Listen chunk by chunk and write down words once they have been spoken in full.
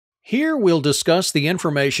Here we'll discuss the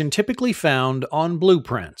information typically found on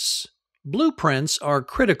blueprints. Blueprints are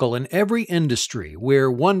critical in every industry where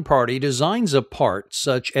one party designs a part,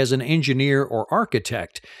 such as an engineer or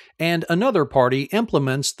architect, and another party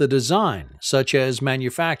implements the design, such as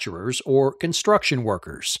manufacturers or construction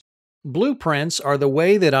workers. Blueprints are the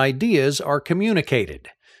way that ideas are communicated.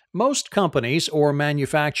 Most companies or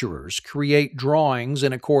manufacturers create drawings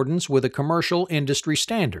in accordance with a commercial industry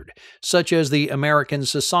standard, such as the American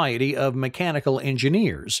Society of Mechanical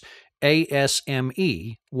Engineers,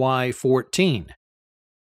 ASME Y14.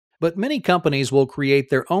 But many companies will create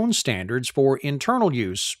their own standards for internal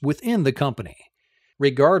use within the company.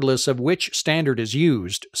 Regardless of which standard is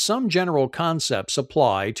used, some general concepts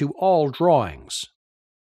apply to all drawings.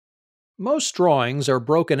 Most drawings are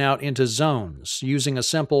broken out into zones using a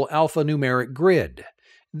simple alphanumeric grid.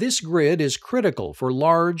 This grid is critical for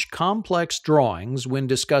large, complex drawings when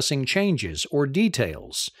discussing changes or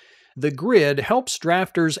details. The grid helps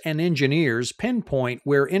drafters and engineers pinpoint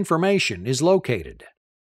where information is located.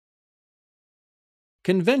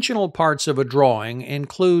 Conventional parts of a drawing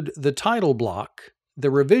include the title block,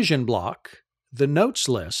 the revision block, the notes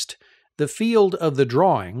list, the field of the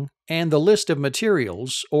drawing, and the list of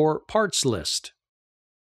materials or parts list.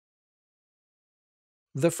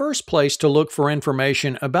 The first place to look for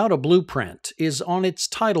information about a blueprint is on its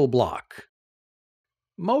title block.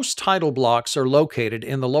 Most title blocks are located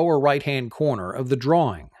in the lower right-hand corner of the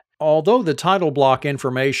drawing. Although the title block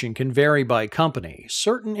information can vary by company,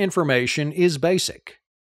 certain information is basic.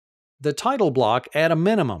 The title block, at a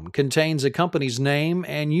minimum, contains a company's name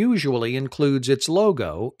and usually includes its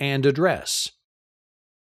logo and address.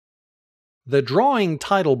 The drawing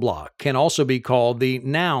title block can also be called the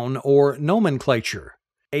noun or nomenclature.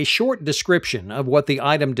 A short description of what the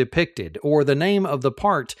item depicted or the name of the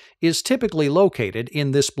part is typically located in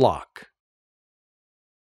this block.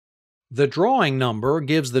 The drawing number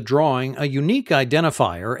gives the drawing a unique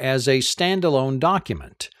identifier as a standalone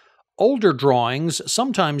document. Older drawings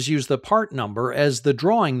sometimes use the part number as the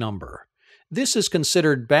drawing number. This is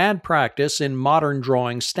considered bad practice in modern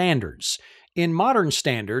drawing standards. In modern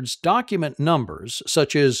standards, document numbers,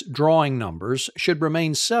 such as drawing numbers, should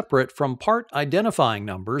remain separate from part identifying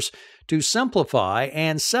numbers to simplify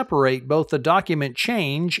and separate both the document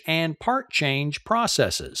change and part change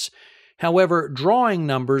processes. However, drawing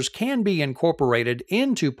numbers can be incorporated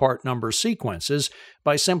into part number sequences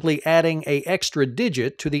by simply adding an extra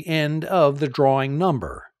digit to the end of the drawing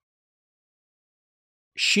number.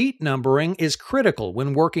 Sheet numbering is critical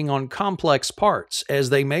when working on complex parts,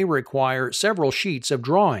 as they may require several sheets of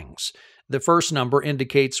drawings. The first number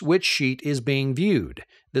indicates which sheet is being viewed.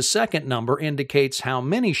 The second number indicates how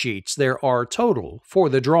many sheets there are total for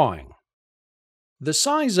the drawing. The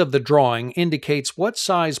size of the drawing indicates what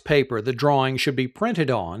size paper the drawing should be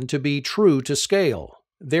printed on to be true to scale.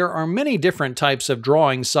 There are many different types of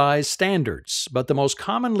drawing size standards, but the most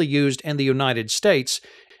commonly used in the United States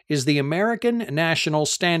is the American National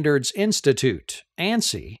Standards Institute,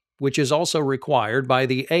 ANSI, which is also required by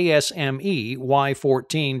the ASME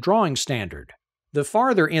Y14 drawing standard. The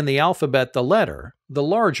farther in the alphabet the letter, the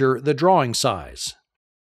larger the drawing size.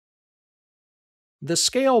 The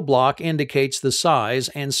scale block indicates the size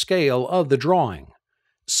and scale of the drawing.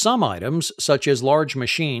 Some items, such as large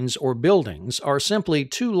machines or buildings, are simply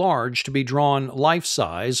too large to be drawn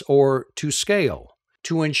life-size or to scale.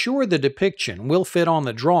 To ensure the depiction will fit on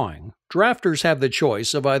the drawing, drafters have the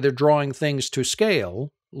choice of either drawing things to scale,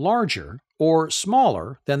 larger, or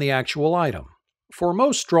smaller than the actual item. For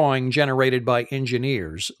most drawing generated by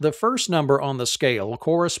engineers, the first number on the scale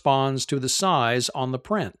corresponds to the size on the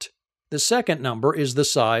print. The second number is the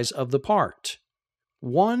size of the part.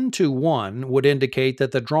 1 to 1 would indicate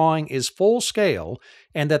that the drawing is full scale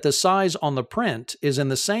and that the size on the print is in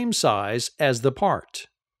the same size as the part.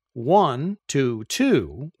 1 to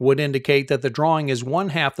 2 would indicate that the drawing is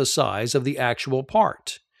 1/2 the size of the actual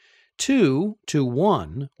part. 2 to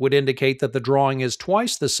 1 would indicate that the drawing is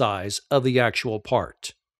twice the size of the actual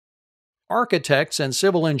part. Architects and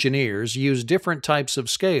civil engineers use different types of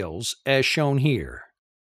scales, as shown here.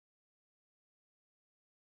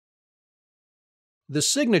 The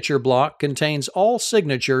signature block contains all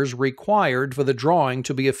signatures required for the drawing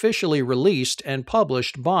to be officially released and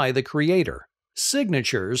published by the creator.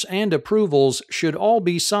 Signatures and approvals should all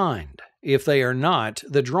be signed. If they are not,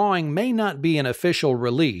 the drawing may not be an official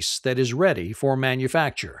release that is ready for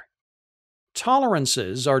manufacture.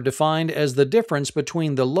 Tolerances are defined as the difference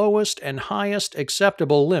between the lowest and highest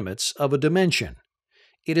acceptable limits of a dimension.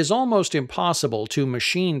 It is almost impossible to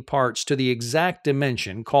machine parts to the exact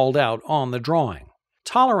dimension called out on the drawing.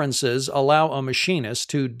 Tolerances allow a machinist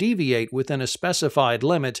to deviate within a specified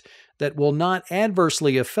limit that will not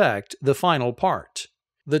adversely affect the final part.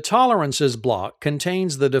 The Tolerances block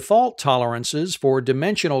contains the default tolerances for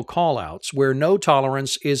dimensional callouts where no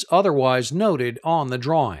tolerance is otherwise noted on the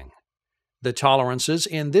drawing. The tolerances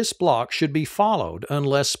in this block should be followed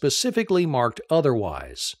unless specifically marked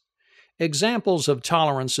otherwise. Examples of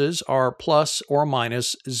tolerances are plus or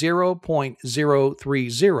minus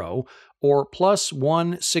 0.030 or plus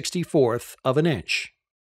 1/64 of an inch.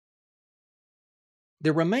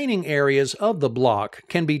 The remaining areas of the block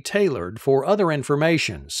can be tailored for other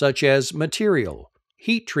information such as material,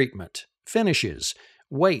 heat treatment, finishes,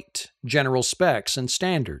 weight, general specs and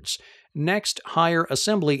standards, next higher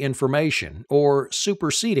assembly information, or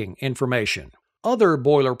superseding information. Other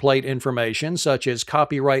boilerplate information such as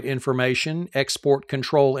copyright information, export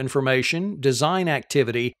control information, design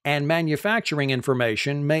activity, and manufacturing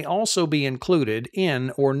information may also be included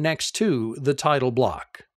in or next to the title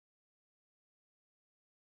block.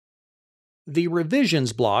 The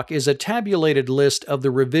revisions block is a tabulated list of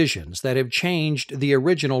the revisions that have changed the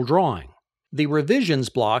original drawing. The revisions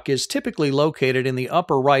block is typically located in the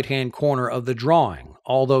upper right-hand corner of the drawing,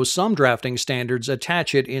 although some drafting standards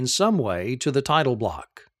attach it in some way to the title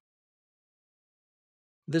block.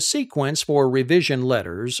 The sequence for revision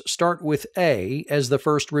letters start with A as the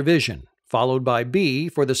first revision, followed by B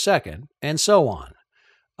for the second, and so on.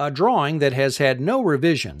 A drawing that has had no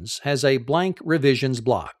revisions has a blank revisions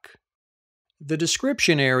block. The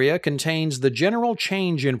description area contains the general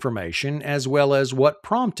change information as well as what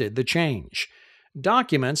prompted the change.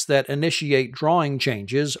 Documents that initiate drawing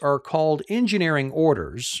changes are called engineering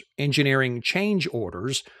orders, engineering change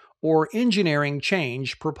orders, or engineering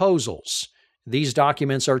change proposals. These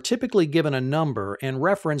documents are typically given a number and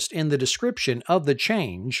referenced in the description of the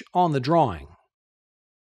change on the drawing.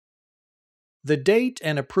 The date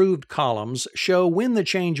and approved columns show when the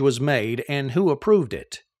change was made and who approved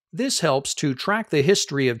it. This helps to track the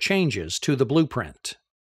history of changes to the blueprint.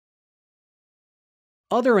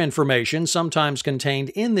 Other information sometimes contained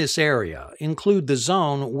in this area include the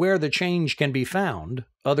zone where the change can be found,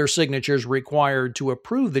 other signatures required to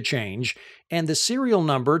approve the change, and the serial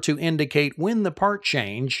number to indicate when the part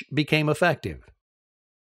change became effective.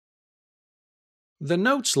 The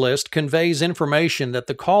notes list conveys information that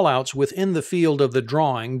the callouts within the field of the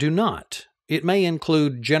drawing do not. It may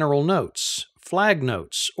include general notes, flag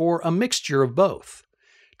notes, or a mixture of both.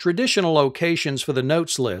 Traditional locations for the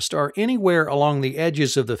notes list are anywhere along the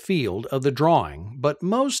edges of the field of the drawing, but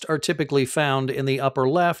most are typically found in the upper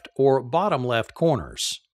left or bottom left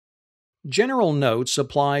corners. General notes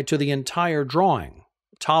apply to the entire drawing.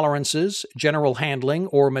 Tolerances, general handling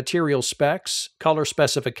or material specs, color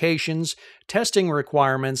specifications, testing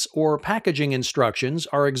requirements, or packaging instructions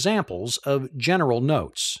are examples of general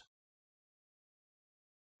notes.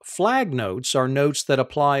 Flag notes are notes that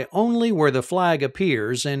apply only where the flag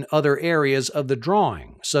appears in other areas of the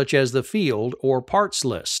drawing, such as the field or parts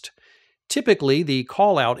list. Typically, the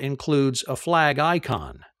callout includes a flag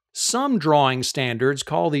icon. Some drawing standards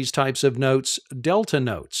call these types of notes delta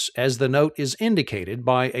notes, as the note is indicated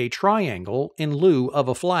by a triangle in lieu of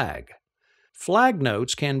a flag. Flag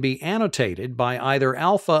notes can be annotated by either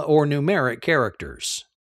alpha or numeric characters.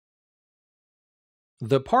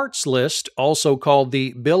 The parts list, also called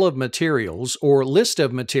the bill of materials or list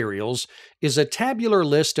of materials, is a tabular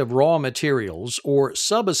list of raw materials or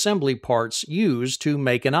sub-assembly parts used to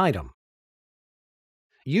make an item.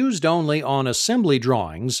 Used only on assembly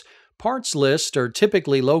drawings, parts lists are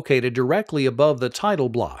typically located directly above the title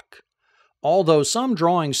block. Although some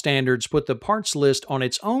drawing standards put the parts list on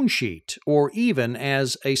its own sheet or even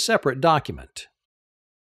as a separate document.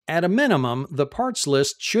 At a minimum, the parts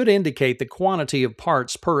list should indicate the quantity of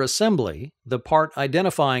parts per assembly, the part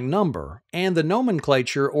identifying number, and the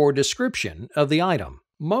nomenclature or description of the item.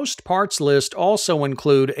 Most parts lists also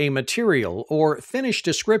include a material or finish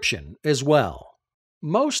description as well.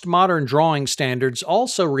 Most modern drawing standards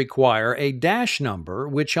also require a dash number,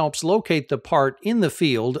 which helps locate the part in the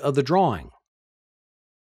field of the drawing.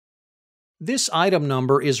 This item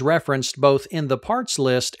number is referenced both in the parts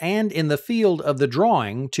list and in the field of the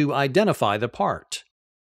drawing to identify the part.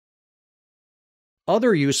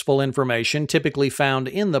 Other useful information typically found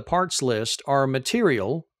in the parts list are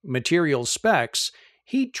material, material specs,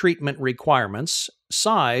 heat treatment requirements,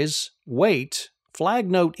 size, weight, flag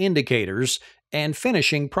note indicators, and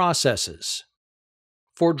finishing processes.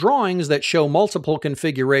 For drawings that show multiple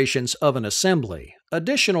configurations of an assembly,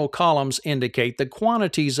 additional columns indicate the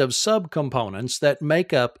quantities of subcomponents that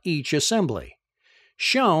make up each assembly.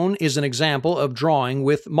 Shown is an example of drawing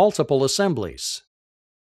with multiple assemblies.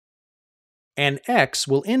 An X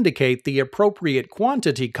will indicate the appropriate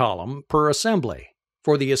quantity column per assembly.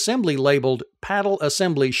 For the assembly labeled Paddle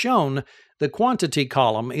Assembly Shown, the quantity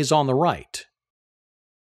column is on the right.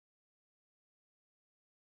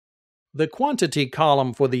 The quantity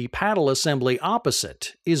column for the paddle assembly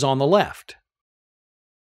opposite is on the left.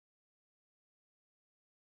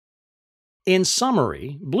 In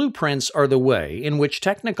summary, blueprints are the way in which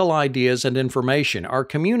technical ideas and information are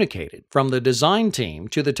communicated from the design team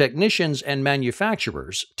to the technicians and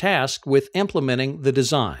manufacturers tasked with implementing the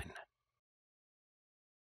design.